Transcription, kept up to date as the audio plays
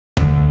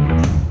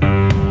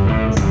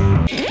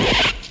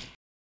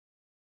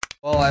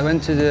Well, I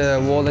went to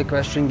the World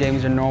Equestrian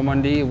Games in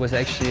Normandy. It was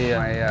actually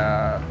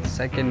my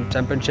second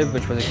championship,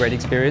 which was a great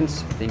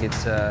experience. I think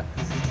it's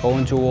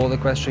going to World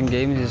Equestrian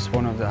Games is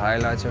one of the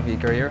highlights of your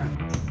career.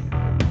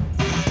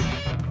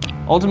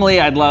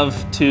 Ultimately, I'd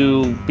love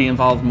to be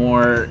involved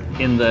more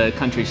in the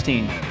country's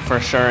team. For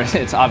sure,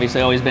 it's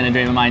obviously always been a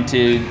dream of mine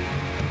to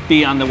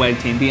be on the WEG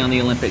team, be on the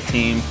Olympic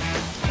team.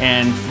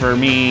 And for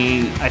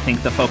me, I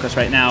think the focus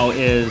right now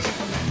is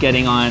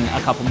getting on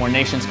a couple more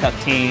Nations Cup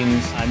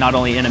teams, not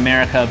only in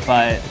America,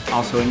 but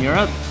also in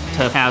Europe,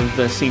 to have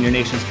the senior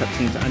Nations Cup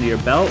teams under your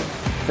belt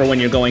for when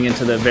you're going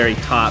into the very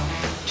top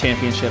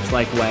championships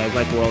like WEG,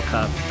 like World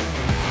Cup.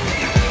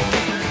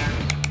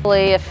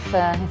 Hopefully, if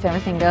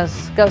everything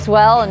goes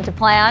well and to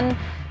plan,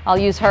 I'll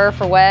use her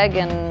for WEG,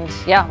 and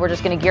yeah, we're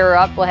just going to gear her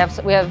up. We're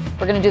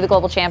going to do the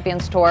Global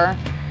Champions Tour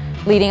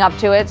leading up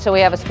to it, so we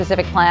have a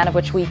specific plan of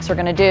which weeks we're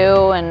going to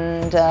do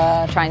and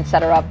try and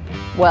set her up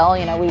well.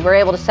 You know, we were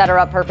able to set her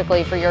up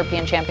perfectly for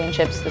European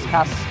Championships this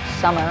past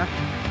summer,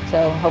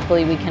 so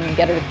hopefully we can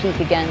get her to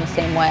peak again the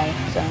same way.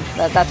 So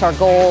that's our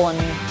goal,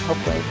 and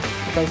hopefully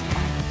it goes to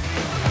plan.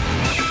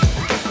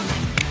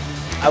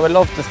 I would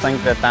love to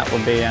think that that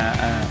would be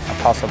a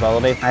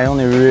possibility. I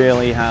only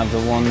really have the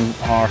one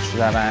horse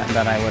that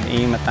I would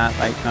aim at that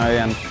right now,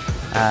 and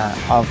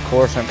of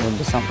course it would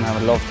be something I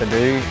would love to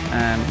do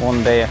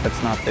one day if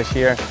it's not this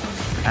year.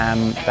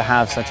 To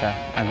have such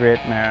a great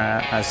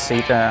mare as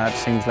Sita, it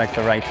seems like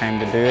the right time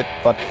to do it,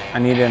 but I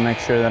need to make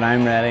sure that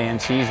I'm ready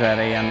and she's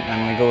ready,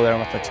 and we go there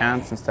with a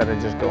chance instead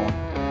of just going.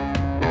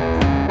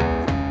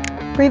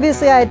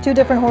 Previously I had two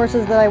different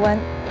horses that I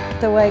went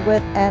to WEG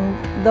with,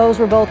 and those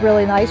were both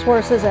really nice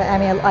horses. I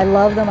mean, I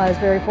love them. I was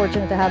very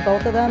fortunate to have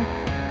both of them,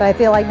 but I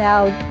feel like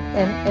now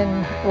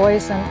in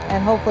Royce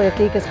and hopefully if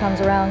Deacon's comes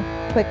around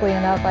quickly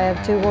enough, I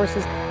have two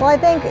horses. Well, I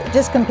think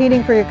just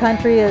competing for your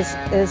country is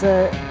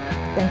a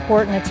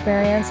important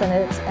experience,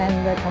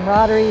 and the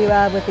camaraderie you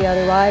have with the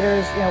other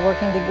riders, you know,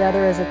 working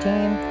together as a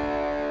team.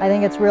 I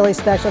think it's really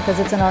special because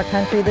it's in our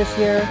country this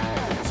year,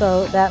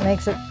 so that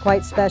makes it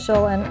quite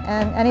special. And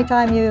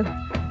anytime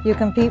you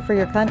compete for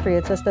your country,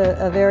 it's just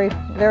a very,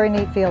 very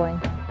neat feeling.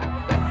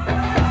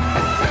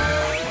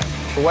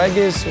 WEG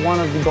is one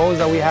of the goals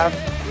that we have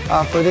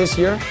for this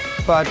year,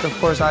 but of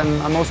course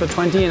I'm also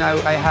 20 and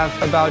I have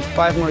about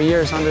 5 more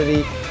years under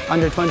the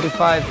under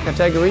 25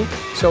 category,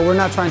 so we're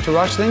not trying to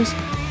rush things,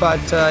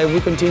 but if we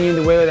continue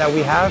the way that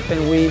we have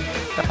and we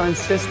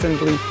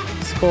consistently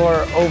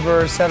score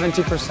over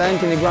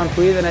 70% in the Grand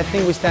Prix, then I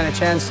think we stand a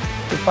chance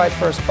to fight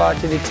for a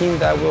spot in the team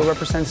that will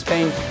represent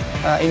Spain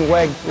in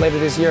WEG later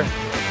this year.